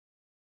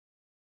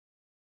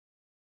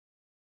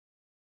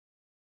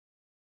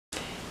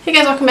Hey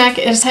guys, welcome back.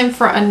 It is time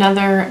for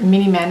another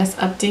Mini Madness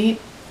update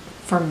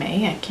for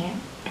May. I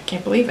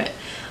can't believe it.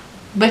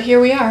 But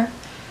here we are.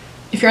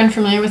 If you're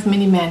unfamiliar with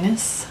Mini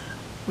Madness,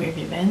 where have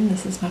you been?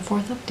 This is my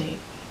fourth update.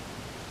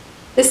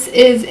 This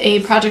is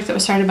a project that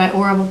was started by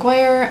Aura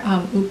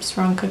McGuire. Oops,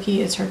 wrong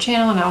cookie is her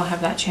channel, and I'll have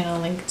that channel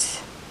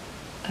linked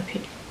up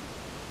here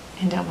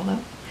and down below.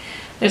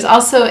 There's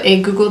also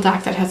a Google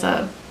Doc that has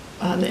the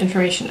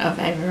information of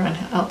everyone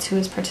else who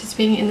is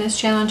participating in this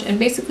challenge, and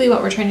basically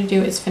what we're trying to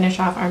do is finish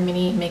off our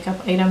mini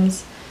makeup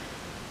items.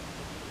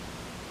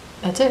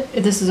 That's it.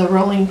 This is a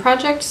rolling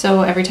project,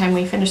 so every time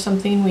we finish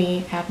something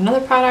we add another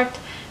product.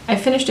 I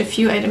finished a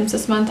few items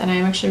this month, and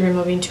I'm actually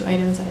removing 2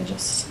 items that I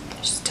just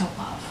don't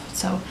love.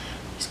 So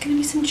there's going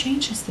to be some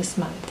changes this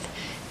month.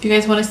 If you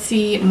guys want to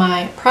see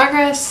my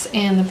progress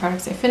and the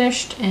products I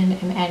finished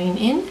and am adding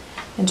in,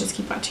 then just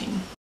keep watching.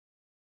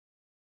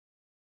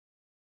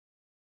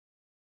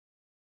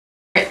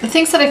 The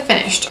things that I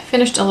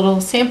finished a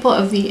little sample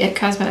of the IT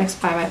Cosmetics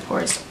Bye Bye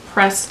Pores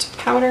pressed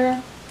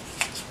powder.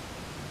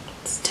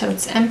 It's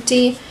totes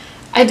empty.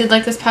 I did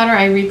like this powder.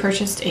 I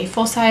repurchased a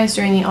full size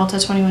during the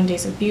Ulta 21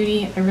 Days of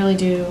Beauty. I really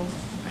do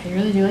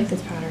like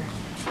this powder.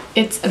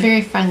 It's a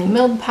very finely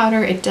milled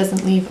powder. It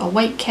doesn't leave a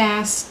white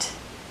cast,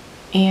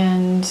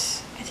 and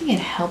I think it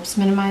helps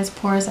minimize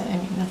pores. I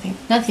mean,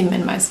 nothing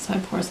minimizes my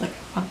pores like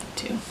I want them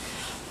to,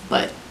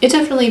 but it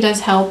definitely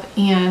does help,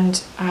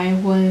 and I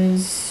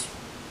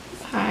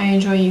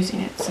enjoy using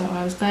it, so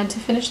I was glad to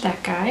finish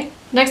that guy.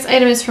 Next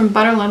item is from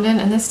Butter London,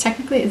 and this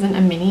technically isn't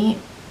a mini,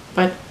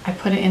 but I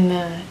put it in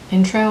the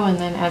intro, and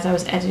then as I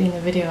was editing the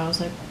video I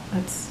was like,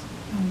 that's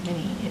a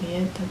mini,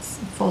 idiot.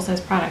 That's a full-size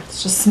product.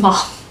 It's just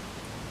small.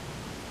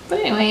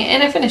 But anyway,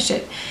 and I finished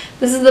it.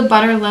 This is the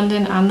Butter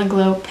London On The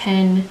Glow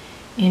pen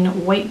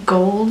in white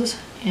gold,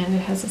 and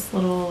it has this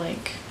little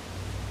like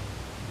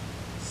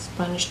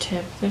sponge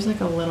tip. There's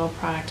like a little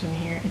product in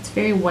here. It's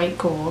very white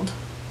gold.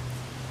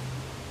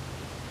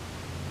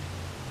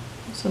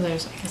 So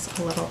there's, I guess,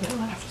 a little bit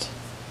left.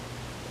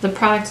 The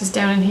product is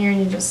down in here,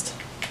 and you just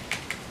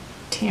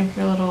tamp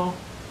your little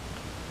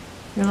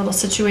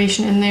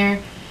situation in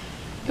there.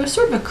 It was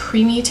sort of a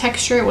creamy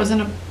texture. It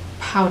wasn't a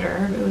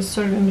powder. It was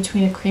sort of in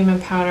between a cream and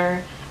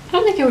powder. I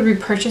don't think I would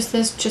repurchase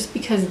this just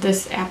because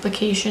this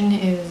applicator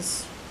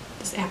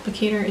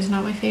is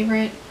not my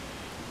favorite.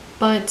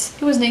 But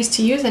it was nice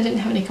to use. I didn't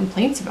have any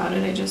complaints about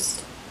it.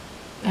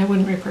 I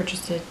wouldn't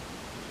repurchase it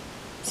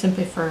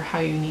simply for how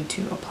you need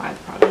to apply the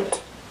product.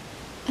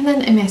 And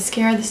then a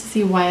mascara. This is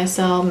the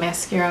YSL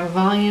Mascara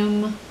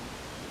Volume.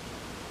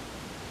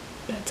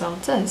 That's all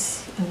it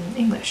says in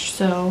English.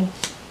 So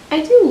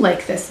I do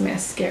like this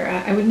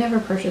mascara. I would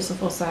never purchase a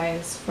full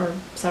size for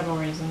several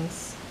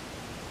reasons.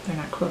 They're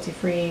not cruelty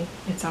free.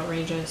 It's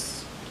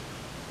outrageous.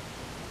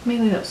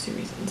 Mainly those 2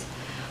 reasons.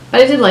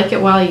 But I did like it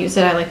while I used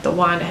it. I like the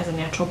wand. It has a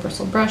natural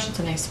bristle brush. It's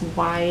a nice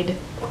wide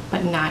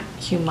but not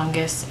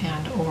humongous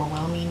and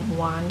overwhelming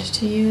wand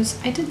to use.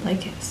 I did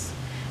like it.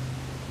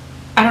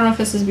 I don't know if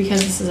this is because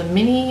this is a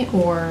mini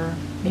or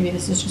maybe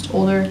this is just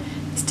older.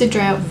 This did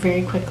dry out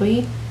very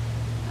quickly.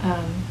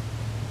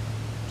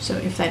 So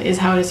if that is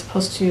how it is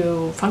supposed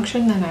to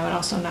function, then I would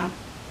also not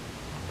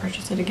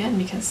purchase it again,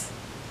 because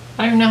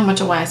I don't even know how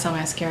much a YSL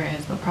mascara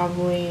is, but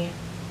probably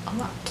a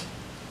lot.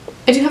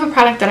 I do have a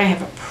product that I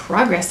have a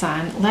progress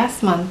on.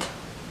 Last month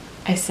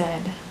I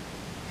said, I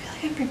feel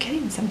like I'm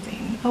forgetting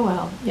something. Oh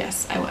well,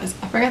 yes I was.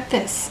 I forgot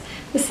this.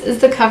 This is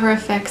the Cover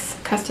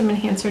FX Custom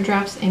Enhancer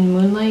Drops in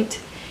Moonlight.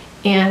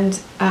 And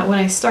when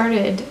I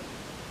started,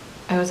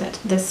 I was at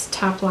this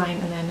top line,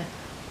 and then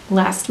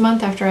last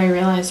month, after I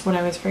realized what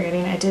I was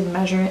forgetting, I did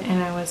measure it,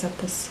 and I was at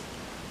this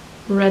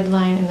red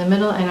line in the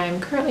middle, and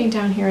I'm currently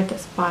down here at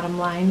this bottom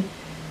line.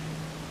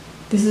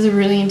 This is a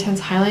really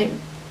intense highlight,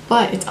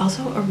 but it's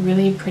also a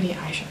really pretty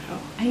eyeshadow.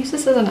 I use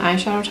this as an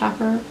eyeshadow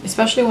topper,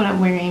 especially when I'm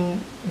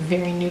wearing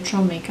very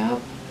neutral makeup,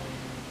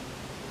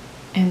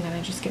 and then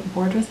I just get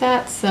bored with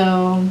that,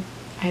 so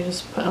I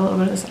just put a little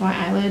bit of this on my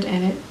eyelid,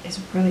 and it is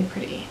really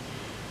pretty.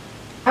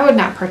 I would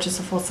not purchase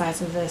a full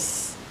size of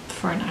this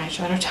for an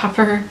eyeshadow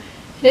topper.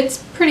 It's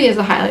pretty as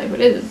a highlight, but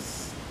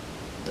it's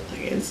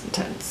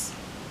intense.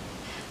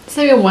 It's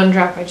like a 1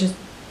 drop. I just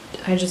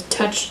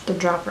touched the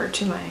dropper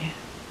to my hand.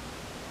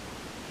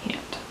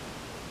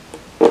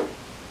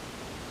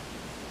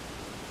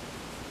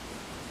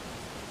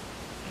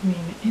 I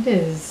mean, it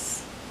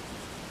is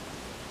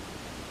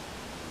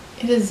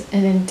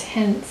an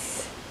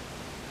intense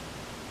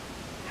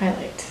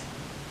highlight,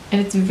 and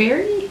it's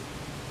very,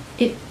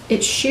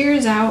 it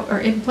shears out,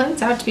 or it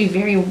blends out to be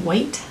very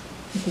white,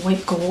 like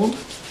white gold.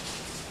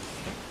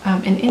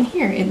 And in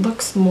here it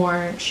looks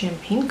more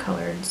champagne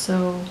colored,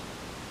 so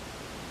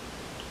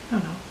I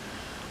don't know.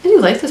 I do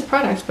like this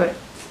product, but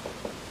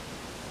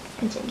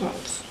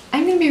sometimes.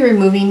 I'm going to be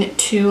removing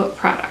 2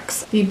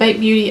 products. The Bite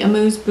Beauty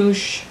Amuse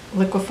Bouche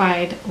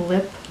Liquified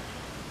Lip.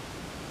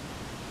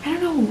 I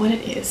don't know what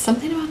it is.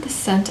 Something about the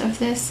scent of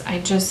this, I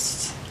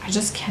just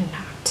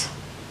cannot.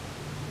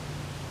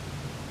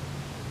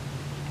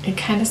 It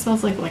kind of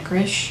smells like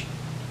licorice,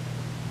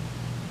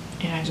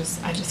 and I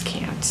just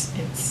can't.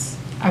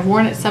 I've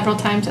worn it several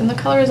times and the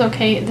color is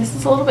okay. This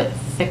is a little bit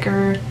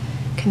thicker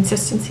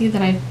consistency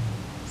that I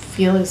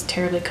feel is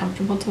terribly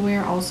comfortable to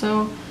wear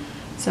also.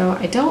 So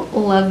I don't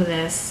love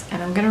this,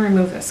 and I'm gonna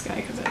remove this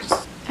guy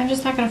because I'm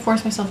just not gonna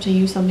force myself to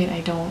use something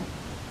I don't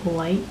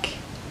like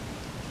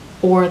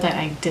or that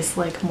I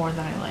dislike more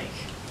than I like.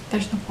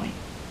 There's no point.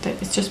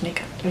 It's just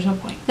makeup. There's no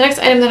point. The next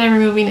item that I'm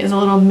removing is a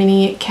little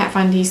mini Kat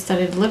Von D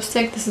studded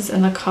lipstick. This is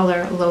in the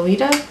color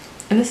Lolita,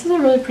 and this is a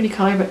really pretty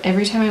color, but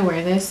every time I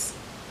wear this,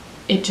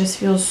 it just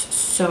feels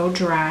so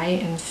dry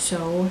and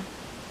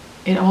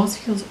it almost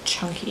feels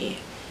chunky.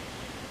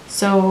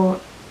 So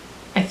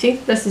I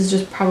think this is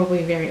just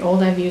probably very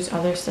old. I've used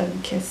other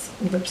Studded Kiss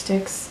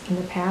lipsticks in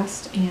the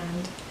past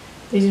and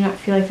they do not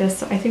feel like this.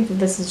 So I think that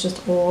this is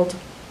just old.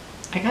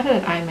 I got it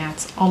at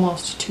IMATS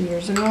almost 2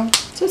 years ago.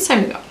 So it's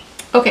time to go.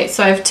 Okay,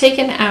 so I've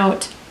taken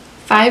out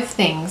 5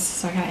 things.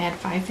 So I gotta add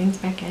 5 things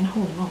back in.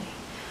 Holy moly.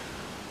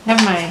 I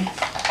have my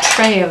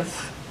tray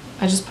of,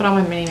 I just put all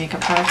my mini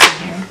makeup products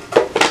in here.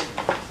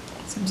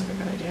 Seems like a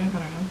good idea, I don't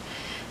know.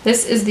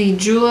 This is the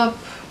Julep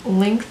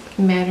Length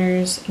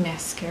Matters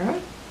Mascara.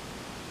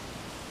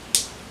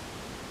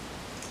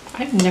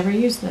 I've never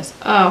used this.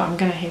 Oh, I'm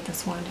gonna hate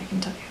this wand, I can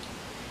tell you.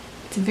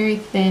 It's a very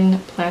thin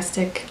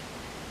plastic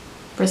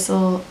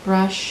bristle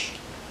brush.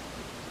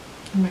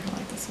 I'm not gonna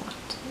like this wand.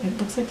 It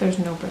looks like there's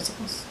no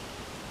bristles.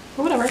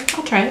 But whatever,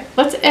 I'll try it.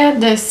 Let's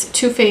add this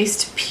Too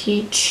Faced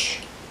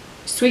Peach,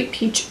 Sweet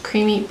Peach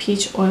Creamy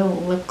Peach Oil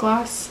Lip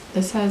Gloss.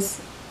 This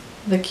has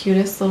the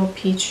cutest little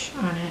peach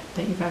on it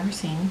that you've ever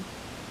seen.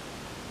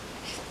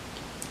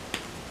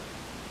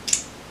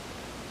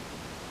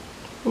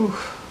 Ooh,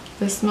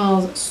 this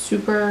smells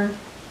super,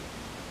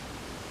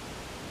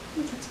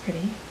 ooh, that's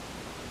pretty.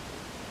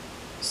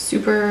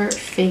 Super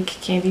fake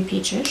candy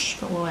peachish,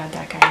 but we'll add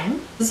that guy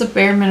in. This is a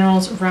Bare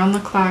Minerals Round the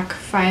Clock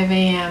 5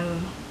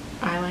 a.m.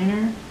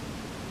 eyeliner.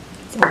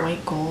 It's a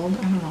white gold,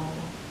 I don't know.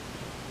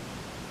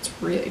 It's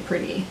really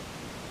pretty.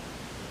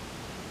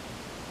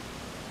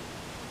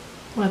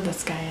 We'll add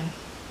this guy in.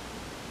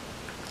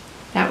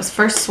 That was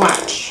first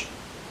swatch.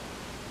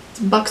 It's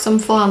Buxom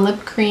Full On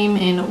Lip Cream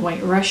in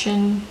White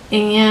Russian.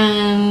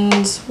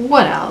 And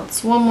what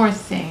else? One more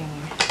thing.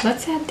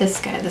 Let's add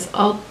this guy. This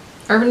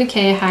Urban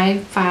Decay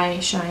Hi-Fi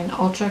Shine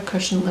Ultra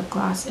Cushion Lip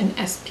Gloss in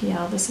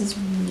SPL. This is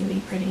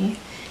really pretty.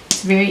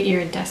 It's very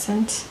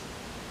iridescent.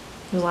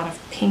 There's a lot of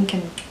pink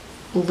and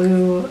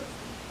blue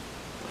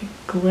like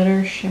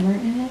glitter shimmer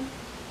in it.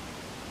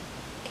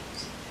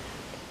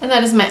 And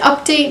that is my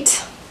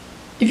update.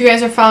 If you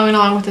guys are following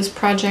along with this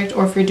project,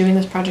 or if you're doing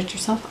this project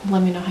yourself,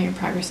 let me know how your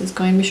progress is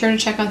going. Be sure to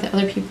check out the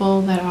other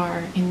people that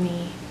are in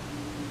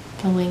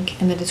the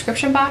link in the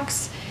description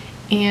box.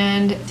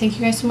 And thank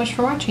you guys so much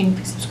for watching.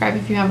 Please subscribe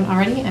if you haven't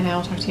already, and I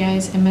will talk to you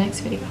guys in my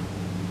next video.